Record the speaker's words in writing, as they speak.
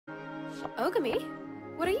Ogami?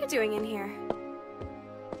 What are you doing in here?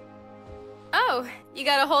 Oh, you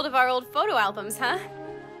got a hold of our old photo albums, huh?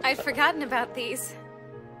 I'd forgotten about these.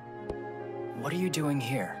 What are you doing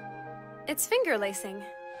here? It's finger lacing.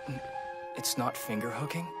 It's not finger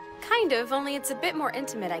hooking? Kind of, only it's a bit more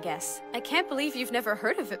intimate, I guess. I can't believe you've never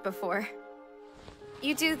heard of it before.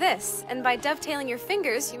 You do this, and by dovetailing your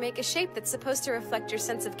fingers, you make a shape that's supposed to reflect your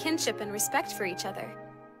sense of kinship and respect for each other.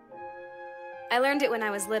 I learned it when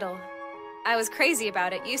I was little. I was crazy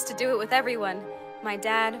about it, used to do it with everyone. My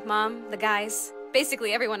dad, mom, the guys,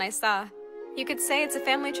 basically everyone I saw. You could say it's a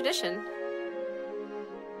family tradition.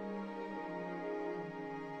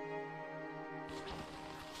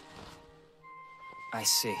 I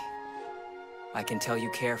see. I can tell you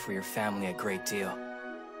care for your family a great deal.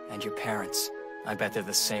 And your parents. I bet they're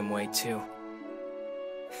the same way too.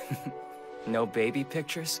 No baby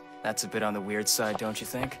pictures? That's a bit on the weird side, don't you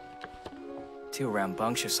think? Too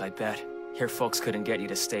rambunctious, I bet. Your folks couldn't get you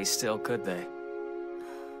to stay still, could they?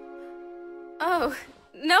 Oh,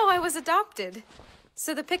 no, I was adopted.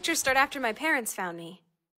 So the pictures start after my parents found me.